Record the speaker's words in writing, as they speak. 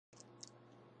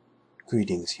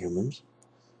Greetings, humans.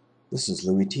 This is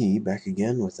LewyT back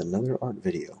again with another art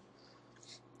video.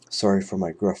 Sorry for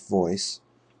my gruff voice.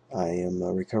 I am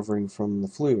recovering from the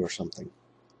flu or something,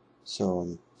 so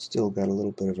I'm still got a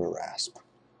little bit of a rasp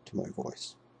to my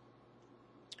voice.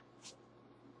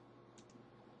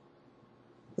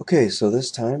 Okay, so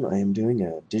this time I am doing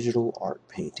a digital art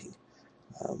painting.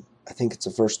 I think it's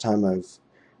the first time I've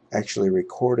actually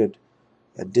recorded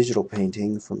a digital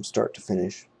painting from start to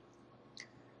finish.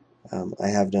 I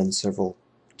have done several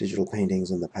digital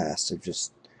paintings in the past. I've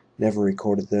just never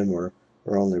recorded them or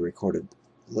only recorded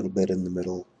a little bit in the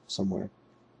middle somewhere.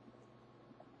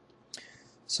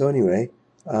 So anyway,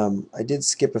 I did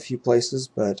skip a few places,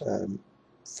 but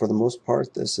for the most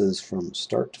part this is from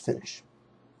start to finish.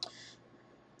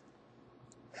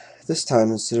 This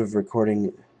time, instead of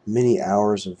recording many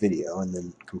hours of video and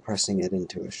then compressing it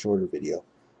into a shorter video,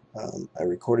 I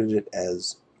recorded it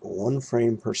as 1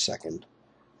 frame per second,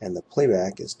 and the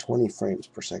playback is 20 frames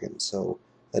per second, so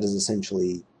that is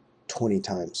essentially 20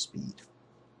 times speed.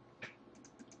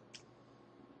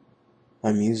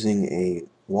 I'm using a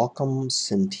Wacom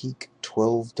Cintiq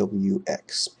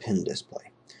 12WX pen display,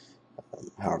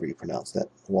 however you pronounce that.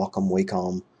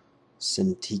 Wacom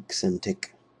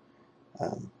Cintiq.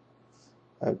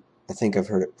 I think I've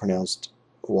heard it pronounced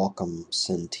Wacom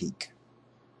Cintiq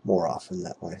more often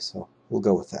that way, so we'll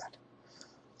go with that.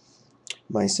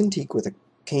 My Cintiq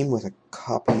came with a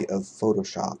copy of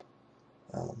Photoshop,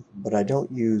 but I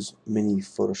don't use many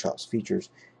Photoshop's features.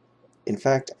 In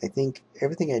fact, I think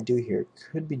everything I do here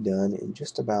could be done in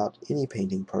just about any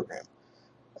painting program,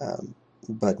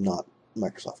 but not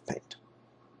Microsoft Paint.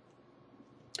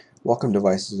 Wacom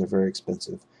devices are very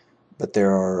expensive, but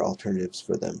there are alternatives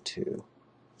for them too.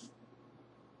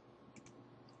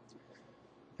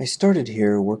 I started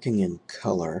here working in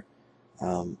color,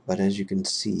 but as you can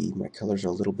see, my colors are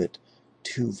a little bit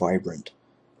too vibrant.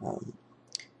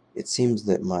 It seems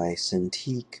that my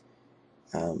Cintiq,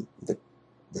 the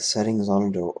settings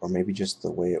on it, or maybe just the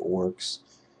way it works,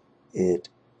 it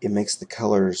makes the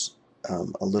colors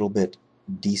a little bit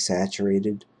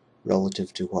desaturated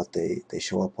relative to what they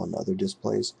show up on other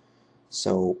displays.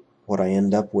 So what I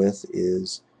end up with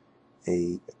is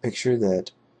a picture that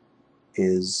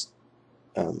is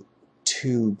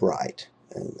too bright,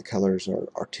 and the colors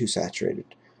are too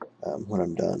saturated when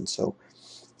I'm done. So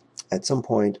at some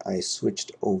point I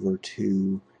switched over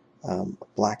to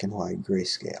black and white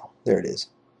grayscale. There it is.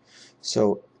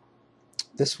 So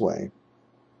this way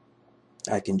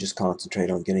I can just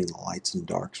concentrate on getting the lights and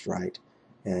darks right,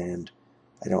 and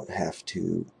I don't have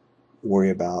to worry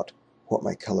about what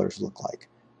my colors look like.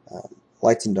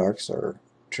 Lights and darks are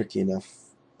tricky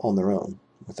enough on their own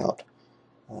without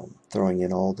throwing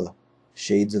in all the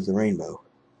shades of the rainbow,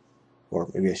 or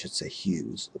maybe I should say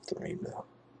hues of the rainbow.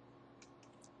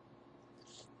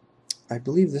 I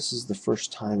believe this is the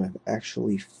first time I've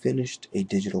actually finished a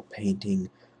digital painting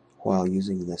while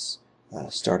using this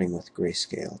starting with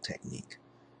grayscale technique.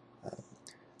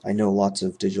 I know lots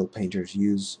of digital painters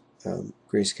use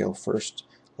grayscale first,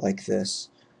 like this,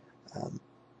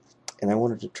 and I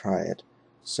wanted to try it,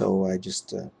 so I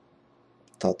just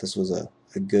thought this was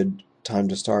a good time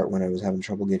to start when I was having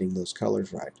trouble getting those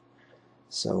colors right.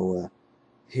 So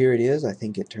here it is. I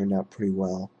think it turned out pretty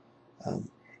well.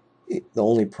 The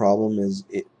only problem is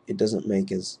it doesn't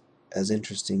make as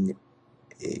interesting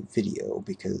a video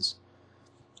because,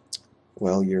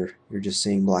 well, you're just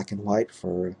seeing black and white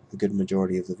for a good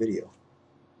majority of the video.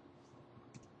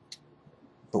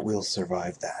 But we'll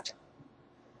survive that.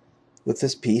 With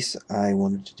this piece, I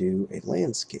wanted to do a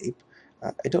landscape.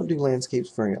 I don't do landscapes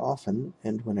very often,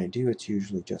 and when I do, it's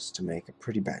usually just to make a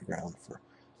pretty background for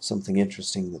something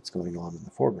interesting that's going on in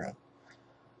the foreground.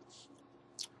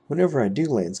 Whenever I do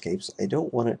landscapes, I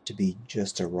don't want it to be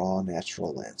just a raw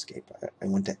natural landscape. I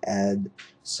want to add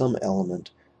some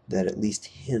element that at least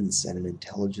hints at an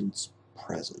intelligent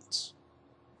presence.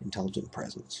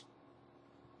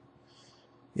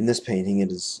 In this painting, it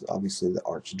is obviously the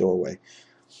arched doorway.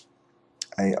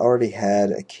 I already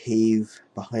had a cave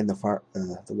behind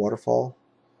the waterfall,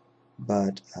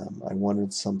 but I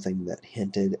wanted something that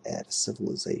hinted at a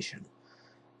civilization.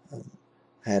 I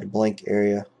had a blank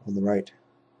area on the right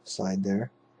side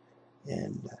there,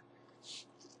 and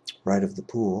right of the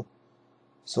pool,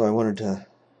 so I wanted to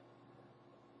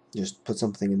just put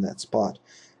something in that spot.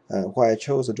 Why I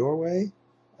chose a doorway?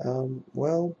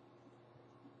 Well,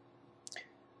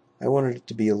 I wanted it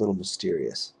to be a little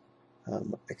mysterious.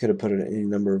 I could have put in any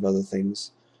number of other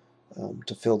things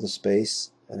to fill the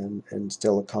space and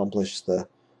still accomplish the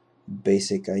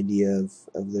basic idea of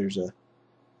there's a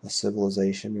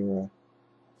civilization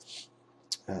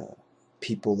or a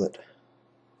people that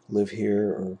live here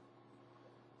or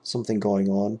something going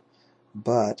on,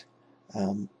 but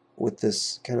with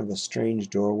this kind of a strange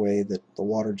doorway that the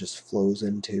water just flows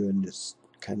into and just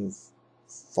kind of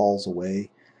falls away,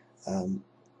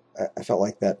 I felt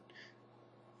like that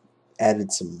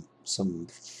added some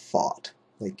thought,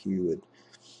 like you would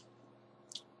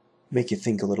make you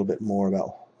think a little bit more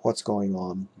about what's going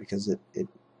on, because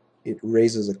it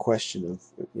raises a question of,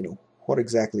 you know, what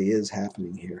exactly is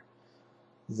happening here,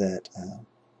 that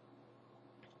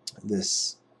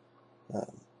this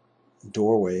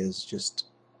doorway is just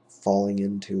falling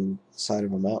into the side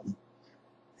of a mountain,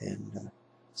 and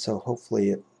so hopefully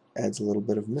it adds a little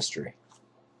bit of mystery.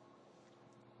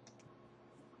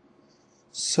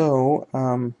 So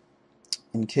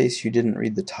in case you didn't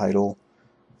read the title,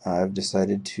 I've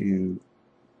decided to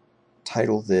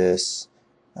title this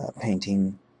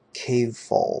painting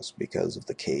CaveFalls because of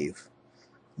the cave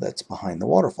that's behind the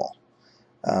waterfall.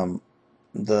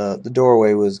 The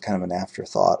doorway was kind of an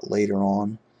afterthought later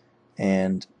on,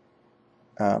 and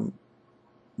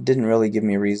didn't really give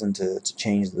me a reason to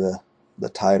change the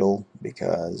title,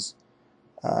 because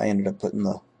I ended up putting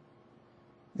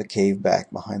the cave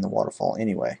back behind the waterfall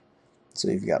anyway. So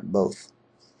you've got both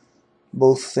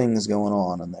things going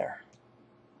on in there.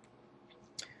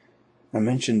 I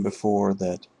mentioned before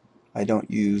that I don't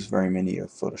use very many of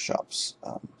Photoshop's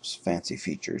fancy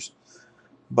features,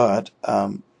 but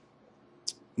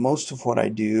most of what I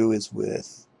do is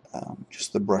with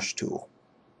just the brush tool.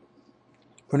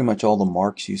 Pretty much all the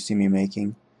marks you see me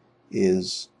making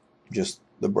is just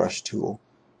the brush tool.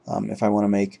 If I want to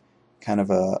make kind of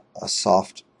a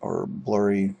soft or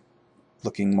blurry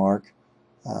looking mark,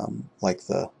 like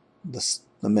the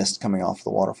mist coming off the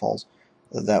waterfalls,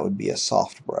 that would be a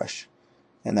soft brush,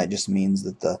 and that just means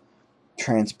that the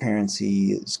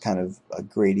transparency is kind of a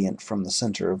gradient from the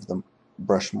center of the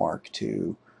brush mark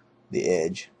to the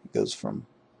edge. It goes from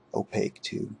opaque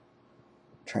to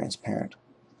transparent.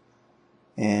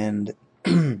 And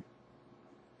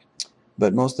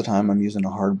but most of the time I'm using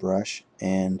a hard brush,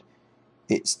 and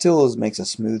it still makes a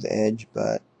smooth edge,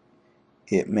 but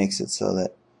it makes it so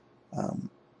that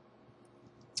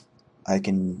I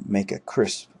can make a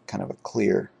crisp, kind of a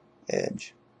clear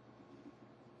edge.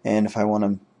 And if I want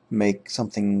to make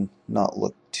something not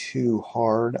look too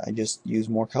hard, I just use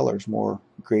more colors, more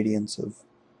gradients of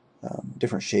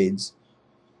different shades,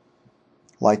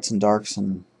 lights and darks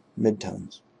and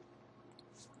midtones.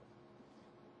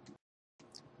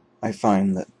 I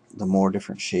find that the more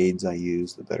different shades I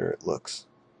use, the better it looks.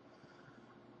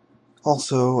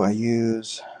 Also, I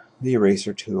use the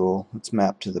eraser tool. It's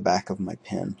mapped to the back of my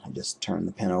pen. I just turn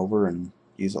the pen over and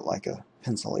use it like a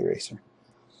pencil eraser.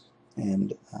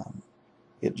 And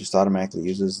it just automatically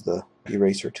uses the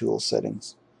eraser tool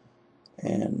settings.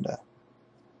 And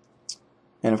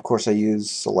of course I use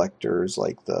selectors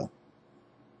like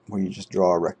where you just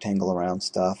draw a rectangle around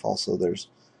stuff. Also there's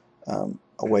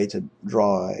a way to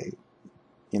draw a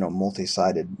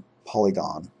multi-sided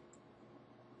polygon,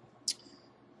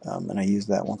 and I use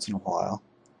that once in a while.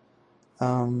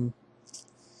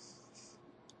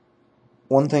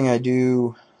 One thing I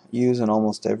do use in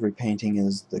almost every painting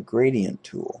is the gradient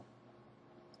tool,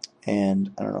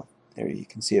 and I don't know, there you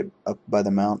can see it up by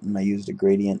the mountain. I used a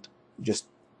gradient, just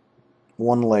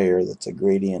one layer that's a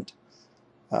gradient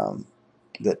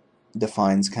that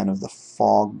defines kind of the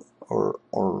fog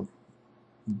or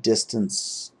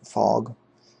distance fog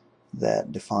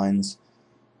that defines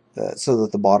so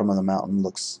that the bottom of the mountain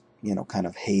looks kind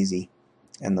of hazy,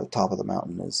 and the top of the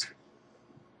mountain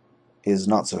is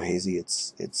not so hazy.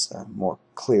 It's more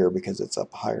clear because it's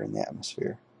up higher in the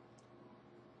atmosphere.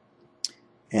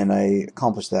 And I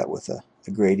accomplished that with a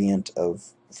gradient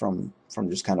from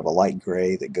just kind of a light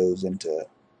gray that goes into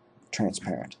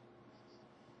transparent.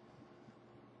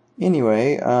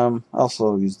 Anyway, I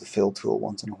also use the fill tool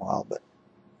once in a while, but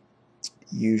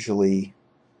usually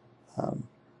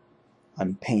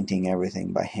I'm painting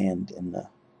everything by hand in the,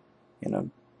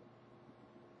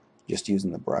 just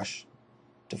using the brush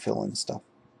to fill in stuff.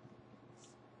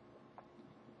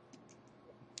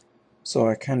 So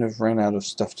I kind of ran out of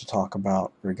stuff to talk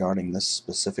about regarding this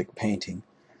specific painting.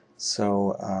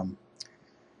 So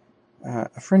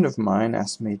a friend of mine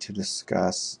asked me to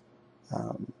discuss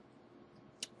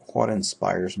what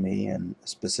inspires me, and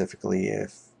specifically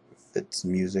if it's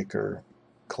music or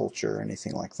culture or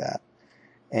anything like that.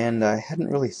 And I hadn't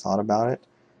really thought about it.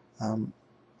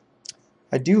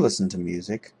 I do listen to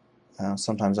music.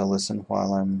 Sometimes I listen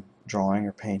while I'm drawing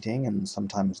or painting, and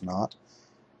sometimes not.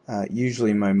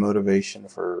 Usually my motivation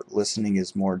for listening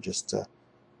is more just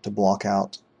to block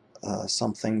out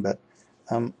something, but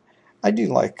I do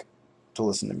like to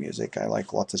listen to music. I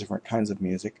like lots of different kinds of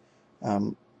music.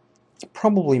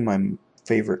 Probably my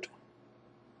favorite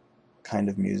kind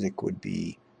of music would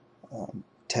be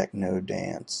techno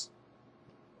dance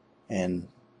and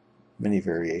many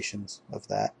variations of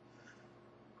that.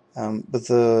 But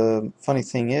the funny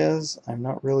thing is, I'm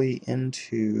not really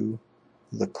into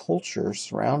the culture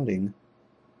surrounding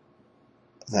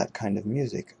that kind of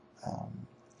music.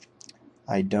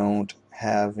 I don't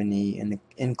have any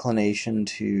inclination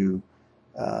to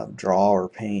draw or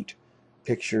paint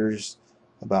pictures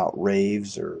about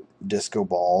raves or disco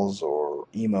balls or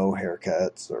emo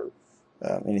haircuts or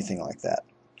anything like that.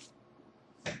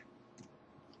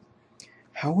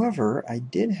 However, I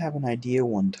did have an idea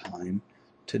one time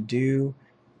to do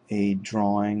a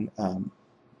drawing,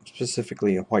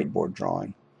 specifically a whiteboard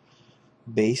drawing,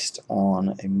 based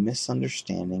on a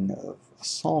misunderstanding of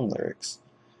song lyrics.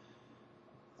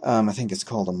 I think it's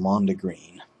called a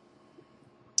mondegreen.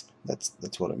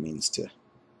 That's what it means to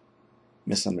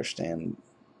misunderstand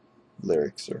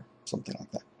lyrics or something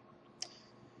like that.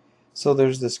 So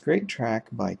there's this great track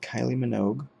by Kylie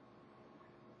Minogue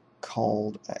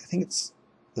called, I think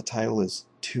the title is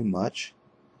Too Much,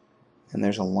 and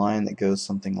there's a line that goes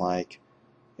something like,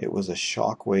 "It was a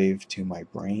shockwave to my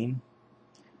brain,"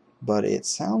 but it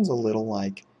sounds a little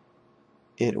like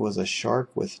it was a shark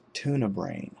with tuna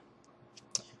brain.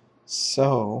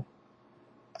 So,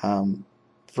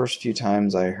 first few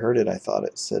times I heard it, I thought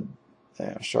it said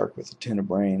shark with a tuna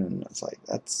brain, and it's like,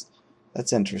 that's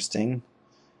interesting.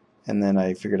 And then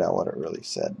I figured out what it really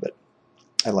said, but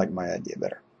I like my idea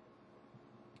better.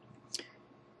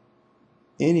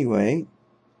 Anyway,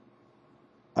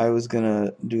 I was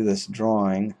gonna do this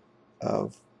drawing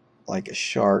of like a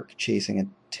shark chasing a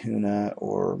tuna,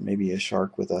 or maybe a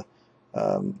shark with a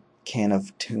can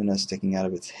of tuna sticking out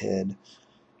of its head,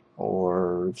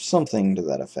 or something to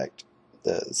that effect.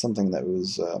 Something that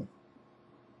was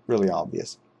really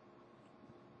obvious.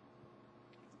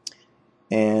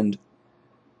 And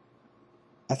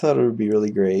I thought it would be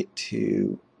really great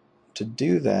to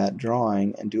do that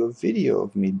drawing and do a video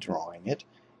of me drawing it,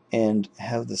 and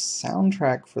have the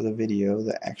soundtrack for the video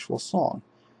the actual song.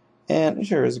 And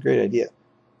sure, it's a great idea,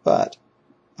 but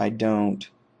I don't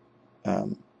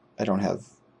have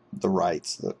the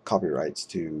rights, the copyrights,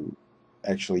 to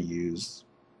actually use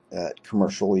a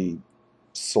commercially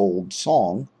sold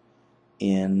song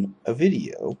in a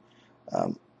video.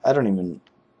 I don't even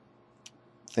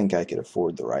think I could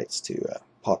afford the rights to a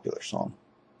popular song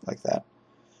like that.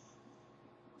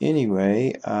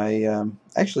 Anyway, I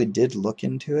actually did look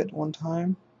into it one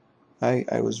time.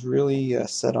 I was really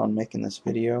set on making this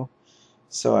video,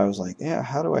 so I was like, yeah,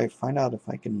 how do I find out if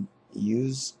I can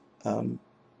use a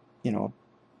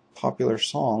popular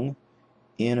song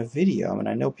in a video? I mean,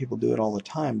 I know people do it all the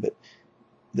time, but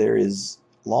there is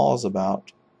laws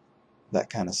about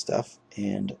that kind of stuff,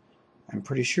 and I'm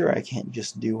pretty sure I can't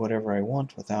just do whatever I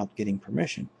want without getting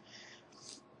permission.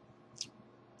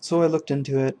 So I looked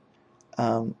into it.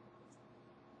 For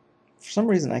some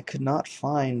reason, I could not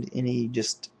find any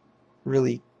just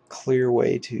really clear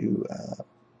way to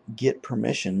get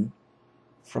permission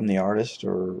from the artist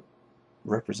or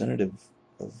representative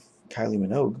of Kylie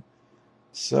Minogue.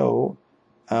 So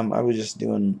I was just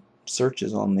doing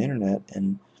searches on the internet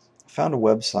and found a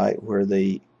website where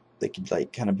they could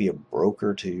like kind of be a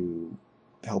broker to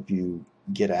help you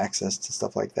get access to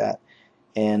stuff like that.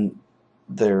 And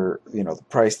the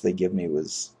price they give me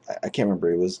was, I can't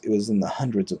remember, it was in the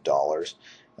hundreds of dollars.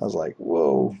 I was like,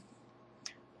 whoa,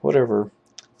 whatever,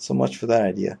 so much for that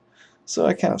idea. So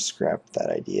I kind of scrapped that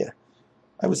idea.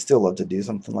 I would still love to do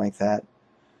something like that,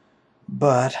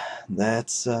 but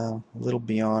that's a little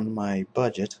beyond my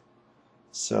budget,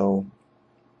 so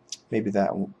maybe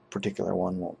that particular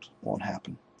one won't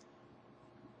happen.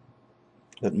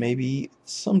 But maybe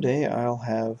someday I'll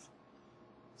have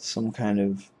some kind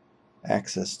of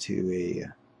access to a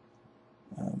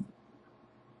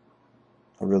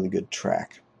really good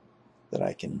track that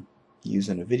I can use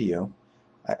in a video.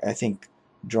 I think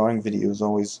drawing videos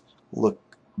always look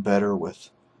better with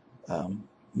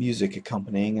music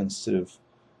accompanying instead of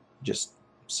just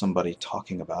somebody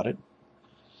talking about it.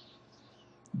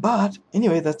 But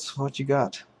anyway, that's what you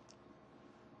got.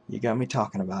 You got me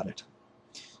talking about it.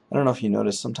 I don't know if you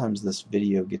noticed, sometimes this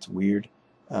video gets weird.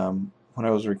 When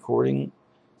I was recording,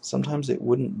 sometimes it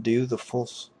wouldn't do the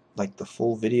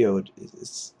full video.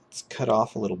 It's cut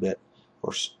off a little bit,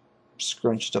 or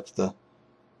scrunched up the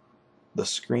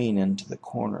screen into the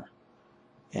corner.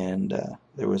 And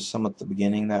there was some at the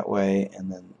beginning that way, and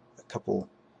then a couple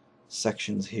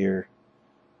sections here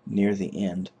near the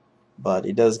end. But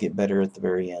it does get better at the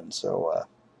very end, so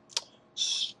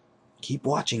keep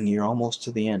watching, you're almost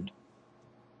to the end.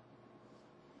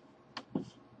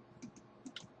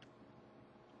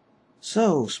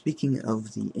 So, speaking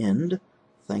of the end,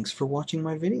 thanks for watching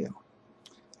my video.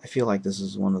 I feel like this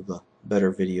is one of the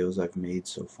better videos I've made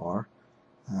so far.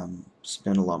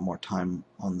 Spent a lot more time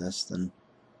on this than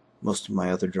most of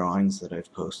my other drawings that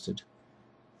I've posted.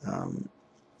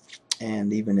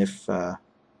 And even if the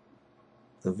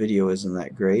video isn't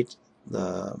that great,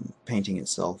 the painting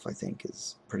itself I think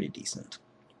is pretty decent.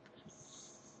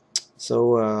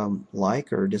 So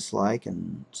like or dislike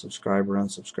and subscribe or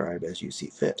unsubscribe as you see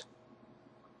fit.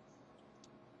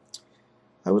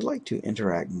 I would like to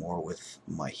interact more with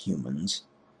my humans,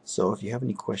 so if you have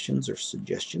any questions or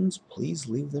suggestions, please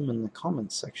leave them in the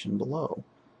comments section below.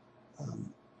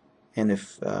 And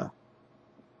if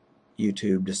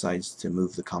YouTube decides to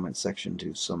move the comment section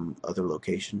to some other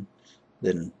location,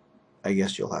 then I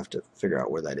guess you'll have to figure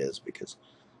out where that is, because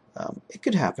it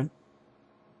could happen.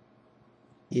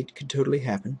 It could totally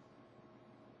happen.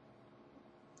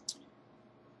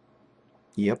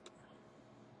 Yep.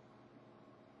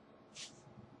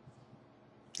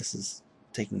 This is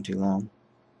taking too long.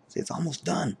 See, it's almost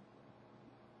done.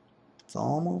 It's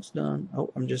almost done. Oh,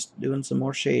 I'm just doing some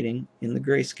more shading in the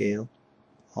grayscale.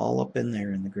 All up in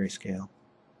there in the grayscale.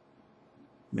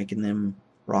 Making them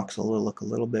rocks look a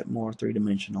little bit more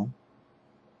three-dimensional.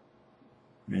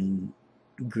 And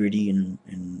gritty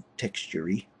and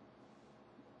textury.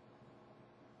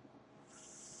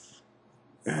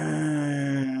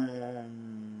 And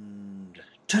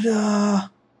ta-da!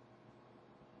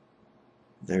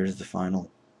 There's the final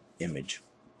image.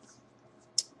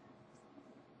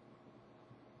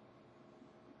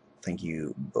 Thank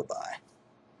you. Bye-bye.